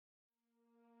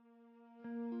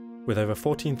With over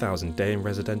 14,000 day and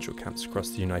residential camps across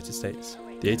the United States,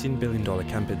 the $18 billion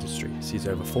camp industry sees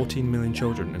over 14 million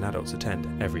children and adults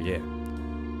attend every year.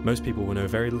 Most people will know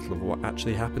very little of what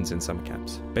actually happens in summer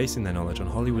camps, basing their knowledge on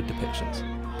Hollywood depictions,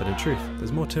 but in truth,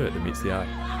 there's more to it than meets the eye.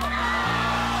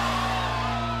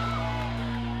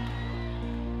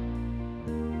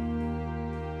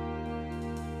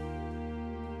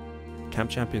 Camp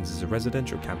Champions is a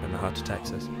residential camp in the heart of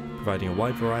Texas, providing a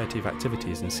wide variety of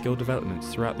activities and skill developments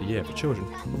throughout the year for children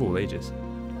of all ages.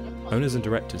 Owners and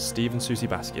directors Steve and Susie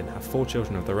Baskian have 4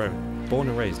 children of their own, born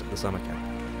and raised at the summer camp.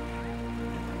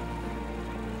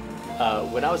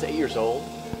 When I was 8 years old,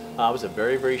 I was a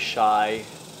very, very shy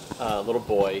little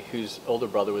boy whose older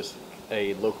brother was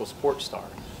a local sports star.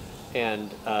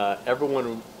 And I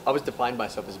was defined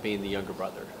myself as being the younger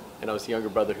brother. And I was the younger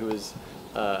brother who was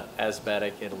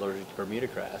asthmatic and allergic to Bermuda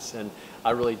grass, and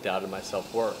I really doubted my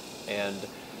self-worth. And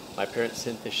my parents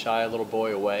sent this shy little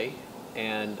boy away,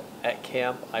 and at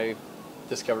camp I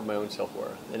discovered my own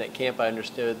self-worth. And at camp I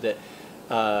understood that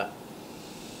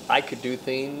I could do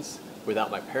things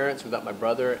without my parents, without my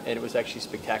brother, and it was actually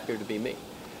spectacular to be me.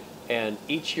 And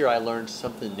each year I learned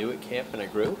something new at camp, and I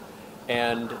grew.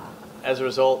 And as a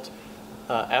result,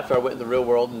 after I went in the real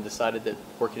world and decided that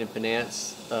working in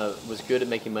finance was good at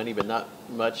making money but not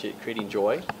much at creating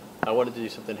joy, I wanted to do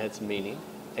something that had some meaning,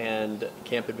 and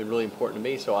camp had been really important to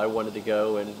me, so I wanted to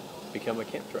go and become a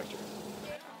camp director.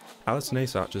 Alison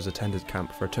Asarch has attended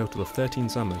camp for a total of 13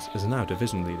 summers and is now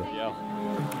division leader.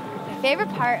 My favorite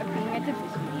part of being a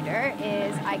division leader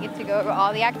is I get to go over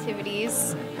all the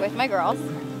activities with my girls,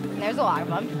 and there's a lot of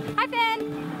them. Hi Finn!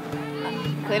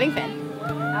 Including Finn.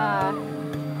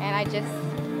 And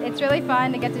it's really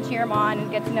fun to get to cheer them on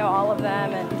and get to know all of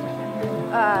them and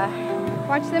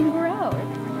watch them grow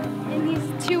in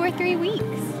these 2 or 3 weeks.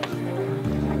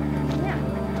 Yeah.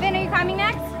 Finn, are you climbing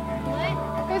next? What?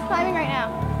 Who's climbing right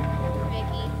now?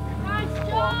 Vicky. Nice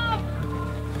job!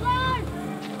 Run!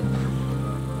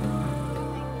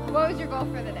 What was your goal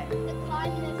for the day? To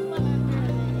climb and swim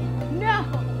after. No!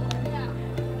 Yeah.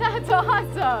 That's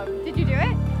awesome! Did you do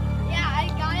it? Yeah, I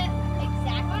got it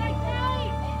exactly.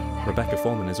 Rebecca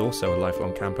Foreman is also a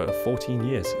lifelong camper of 14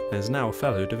 years and is now a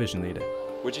fellow division leader.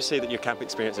 Would you say that your camp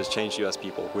experience has changed you as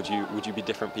people? Would you be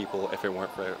different people if it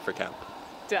weren't for camp?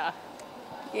 Duh.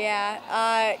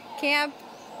 Yeah, camp,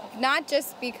 not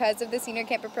just because of the senior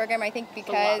camper program, I think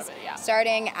because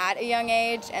starting at a young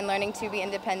age and learning to be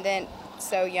independent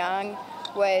so young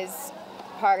was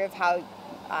part of how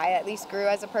I at least grew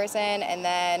as a person. And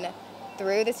then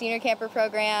through the senior camper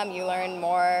program, you learn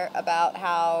more about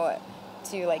how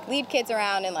to lead kids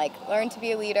around and learn to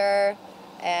be a leader,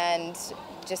 and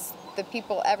just the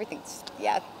people, everything.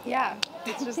 Yeah.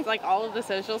 It's just all of the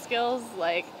social skills.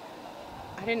 I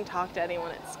didn't talk to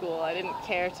anyone at school. I didn't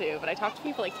care to, but I talked to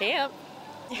people at camp.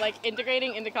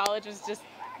 Integrating into college was just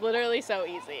literally so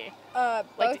easy.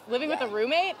 Living with a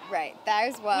roommate. Right. That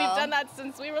as well. We've done that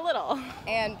since we were little.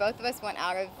 And both of us went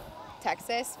out of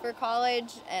Texas for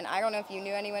college, and I don't know if you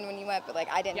knew anyone when you went, but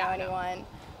I didn't know anyone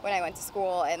when I went to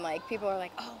school, and people were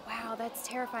like, oh wow, that's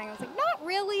terrifying. I was like, not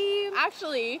really.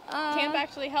 Actually, camp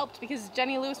actually helped because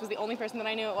Jenny Lewis was the only person that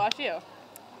I knew at WashU.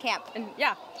 Camp. And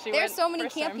there's so many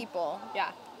camp people.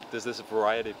 Yeah. Does this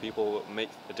variety of people make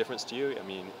a difference to you? I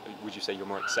mean, would you say you're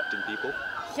more accepting people?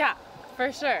 Yeah,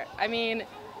 for sure. I mean,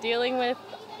 dealing with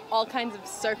all kinds of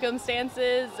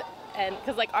circumstances, and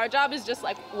because our job is just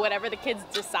whatever the kids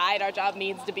decide our job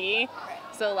needs to be.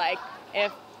 So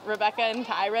if Rebecca and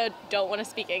Tyra don't want to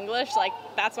speak English,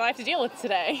 that's what I have to deal with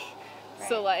today. Right.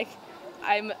 So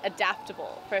I'm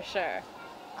adaptable for sure.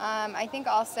 I think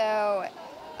also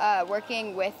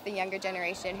working with the younger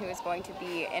generation who is going to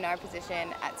be in our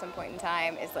position at some point in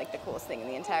time is the coolest thing in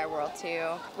the entire world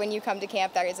too. When you come to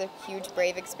camp, that is a huge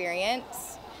brave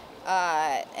experience.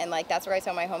 And that's where I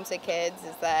tell my homesick kids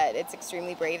is that it's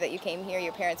extremely brave that you came here.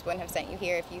 Your parents wouldn't have sent you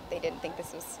here if they didn't think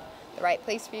this was the right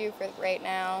place for you for right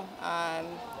now.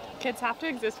 Kids have to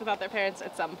exist without their parents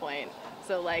at some point.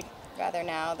 So rather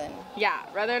now than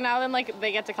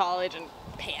they get to college and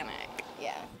panic.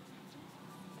 Yeah.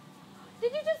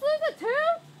 Did you just lose a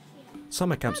tooth?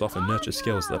 Summer camps often nurture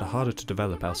skills that are harder to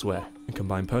develop elsewhere and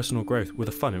combine personal growth with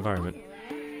a fun environment.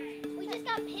 We just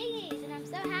got piggies and I'm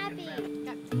so happy.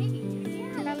 Got piggies?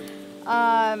 Yeah.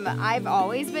 I've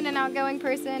always been an outgoing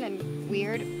person and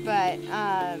weird, but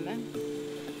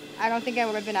I don't think I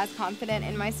would have been as confident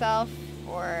in myself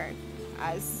or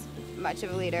as much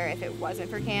of a leader if it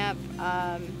wasn't for camp.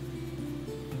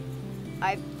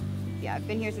 I've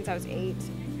been here since I was 8.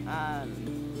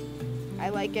 I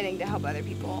like getting to help other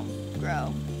people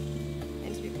grow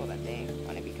into people that they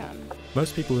want to be. become.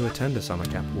 Most people who attend a summer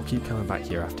camp will keep coming back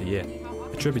year after year,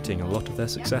 attributing a lot of their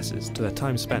successes to their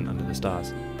time spent under the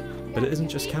stars. But it isn't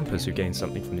just campers who gain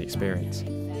something from the experience.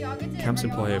 Camps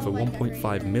employ over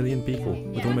 1.5 million people,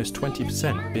 with almost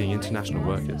 20% being international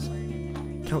workers.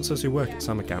 Counsellors who work at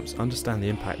summer camps understand the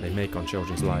impact they make on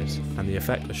children's lives and the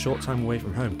effect a short time away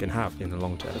from home can have in the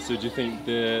long term. So do you think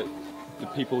the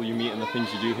people you meet and the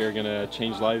things you do here are going to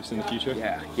change lives in the future?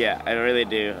 Yeah, I really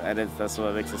do. And that's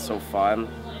what makes it so fun.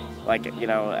 Like, you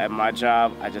know, at my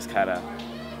job, I just kind of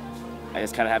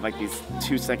have like these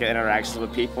 2-second interactions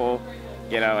with people,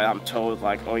 you know, and I'm told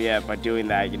like, oh yeah, by doing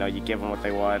that, you know, you give them what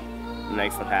they want, it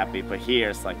makes them happy. But here,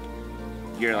 it's like,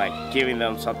 you're like giving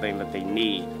them something that they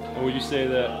need. And would you say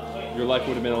that your life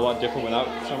would have been a lot different without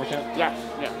summer camp?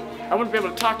 Yeah. I wouldn't be able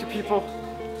to talk to people.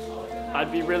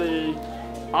 I'd be really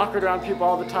awkward around people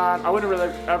all the time. I wouldn't really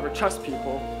ever trust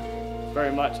people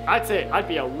very much. I'd say I'd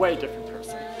be a way different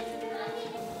person.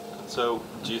 So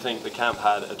do you think the camp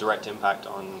had a direct impact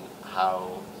on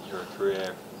how your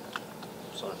career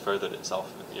sort of furthered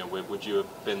itself? You know, would you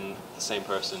have been the same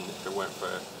person if it weren't for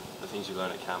the things you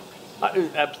learned at camp?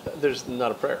 There's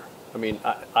not a prayer. I mean,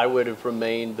 I would have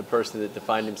remained the person that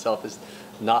defined himself as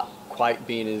not quite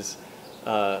being as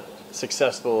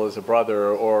successful as a brother,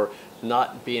 or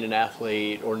not being an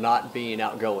athlete, or not being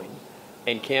outgoing.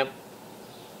 And camp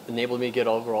enabled me to get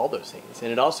over all those things.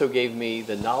 And it also gave me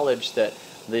the knowledge that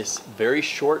this very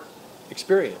short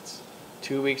experience,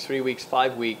 2 weeks, 3 weeks,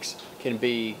 5 weeks, can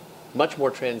be much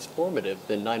more transformative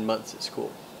than 9 months at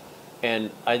school.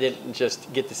 And I didn't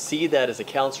just get to see that as a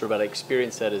counselor, but I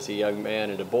experienced that as a young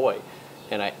man and a boy.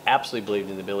 And I absolutely believed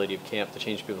in the ability of camp to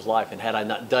change people's life. And had I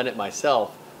not done it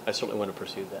myself, I certainly want to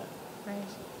pursue that. Right.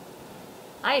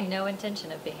 I had no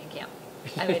intention of being in camp.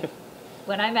 I mean,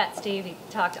 when I met Steve, he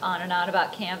talked on and on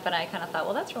about camp, and I kind of thought,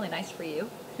 well, that's really nice for you.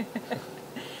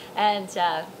 And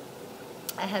I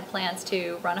had plans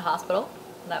to run a hospital.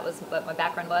 That was what my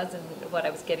background was and what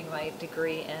I was getting my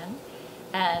degree in.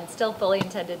 And still fully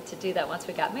intended to do that once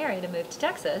we got married and moved to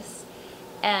Texas.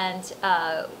 And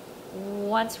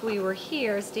once we were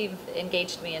here, Steve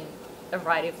engaged me in a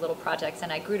variety of little projects,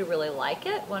 and I grew to really like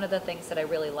it. One of the things that I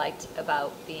really liked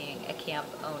about being a camp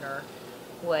owner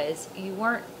was you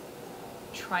weren't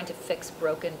trying to fix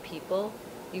broken people.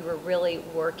 You were really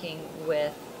working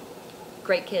with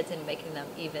great kids and making them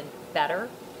even better,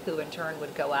 who in turn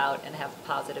would go out and have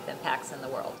positive impacts in the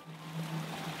world.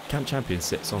 Camp Champion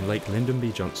sits on Lake Lyndon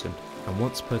B. Johnson, and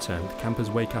once per term the campers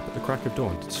wake up at the crack of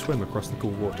dawn to swim across the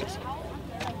cool waters.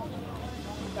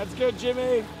 That's good,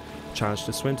 Jimmy. Challenged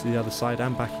to swim to the other side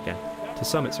and back again. To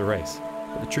some it's a race,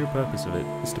 but the true purpose of it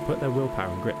is to put their willpower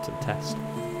and grit to the test.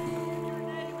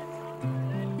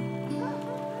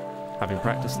 Having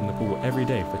practiced in the pool every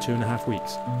day for 2.5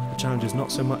 weeks, the challenge is not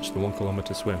so much the 1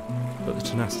 kilometre swim, but the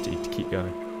tenacity to keep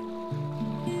going.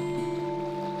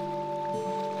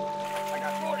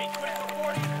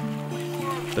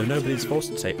 Though nobody's forced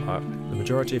to take part, the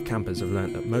majority of campers have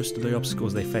learnt that most of the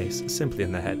obstacles they face are simply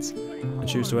in their heads, and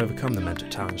choose to overcome the mental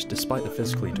challenge despite the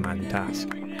physically demanding task.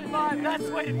 Come on, that's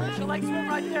the way to finish a leg swim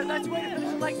right there. That's the way to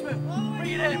finish a leg swim.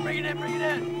 Bring it in, bring it in, bring it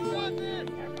in.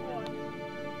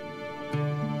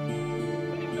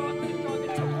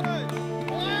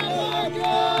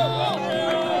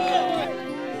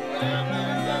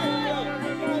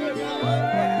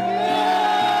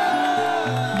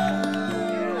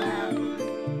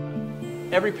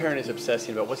 Every parent is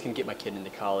obsessing about what's going to get my kid into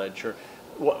college, or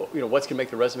what's going to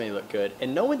make the resume look good.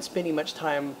 And no one's spending much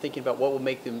time thinking about what will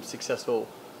make them successful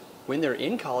when they're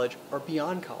in college or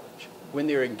beyond college, when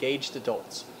they're engaged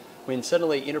adults, when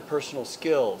suddenly interpersonal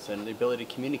skills and the ability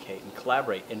to communicate and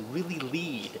collaborate and really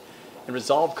lead and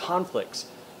resolve conflicts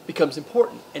becomes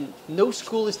important. And no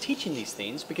school is teaching these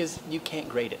things because you can't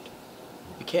grade it.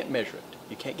 You can't measure it.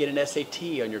 You can't get an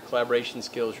SAT on your collaboration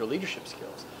skills, your leadership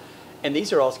skills. And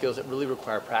these are all skills that really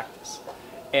require practice.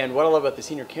 And what I love about the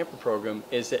Senior Camper program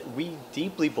is that we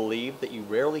deeply believe that you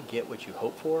rarely get what you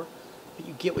hope for, but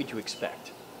you get what you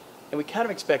expect. And we kind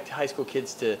of expect high school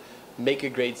kids to make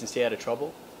good grades and stay out of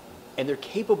trouble. And they're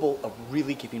capable of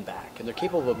really giving back, and they're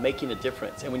capable of making a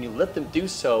difference. And when you let them do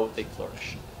so, they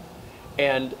flourish.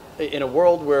 And in a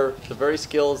world where the very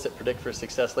skills that predict for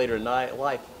success later in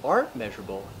life aren't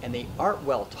measurable and they aren't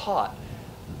well taught,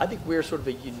 I think we're sort of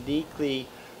a uniquely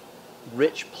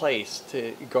rich place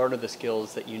to garner the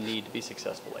skills that you need to be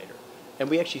successful later.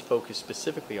 And we actually focus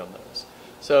specifically on those.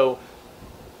 So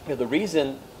the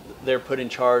reason they're put in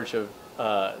charge of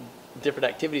different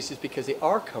activities is because they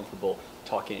are comfortable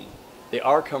talking. They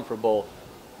are comfortable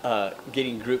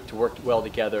getting group to work well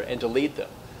together and to lead them.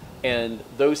 And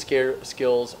those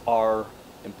skills are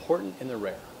important and they're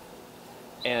rare.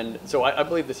 And so I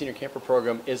believe the Senior Camper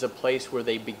Program is a place where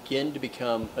they begin to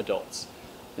become adults.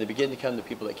 They begin to become the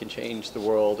people that can change the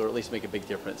world, or at least make a big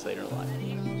difference later in life.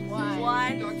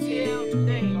 1, 2,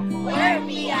 3. We're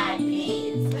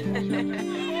VIPs.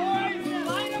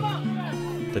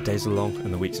 The days are long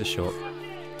and the weeks are short.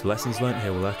 The lessons learnt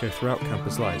here will echo throughout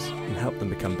campers' lives and help them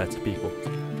become better people,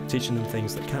 teaching them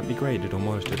things that can't be graded or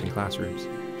monitored in classrooms.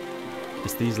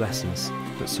 It's these lessons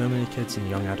that so many kids and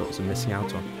young adults are missing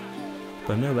out on,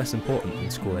 but are no less important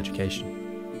than school education.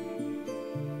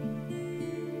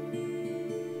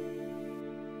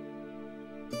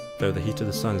 Though the heat of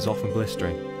the sun is often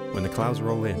blistering, when the clouds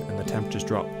roll in and the temperatures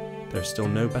drop, there is still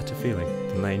no better feeling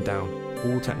than laying down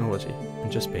all technology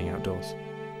and just being outdoors.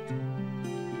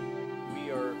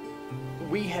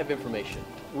 We have information.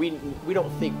 We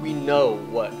don't think we know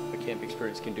what a camp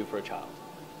experience can do for a child.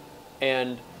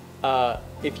 And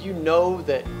if you know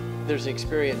that there's an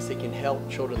experience that can help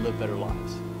children live better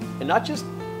lives, and not just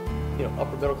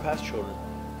upper middle class children,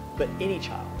 but any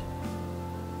child.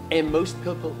 And most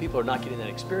people are not getting that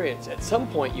experience. At some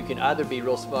point, you can either be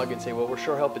real smug and say, well, we're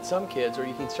sure helping some kids, or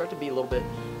you can start to be a little bit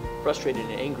frustrated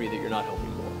and angry that you're not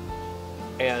helping more.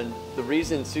 And the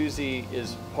reason Susie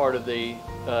is part of the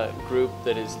group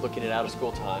that is looking at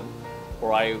out-of-school time,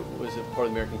 or I was a part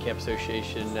of the American Camp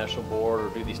Association National Board, or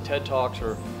do these TED Talks,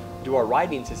 or do our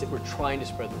writings, is that we're trying to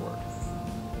spread the word.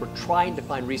 We're trying to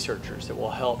find researchers that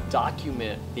will help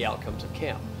document the outcomes of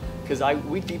camp. Because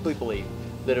we deeply believe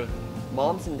that if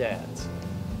moms and dads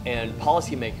and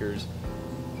policymakers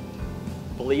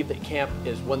believe that camp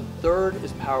is 1/3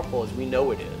 as powerful as we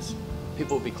know it is,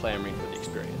 people will be clamoring for the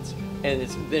experience. And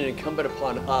it's then incumbent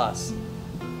upon us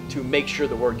to make sure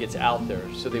the word gets out there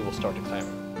so they will start to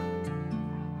clamor.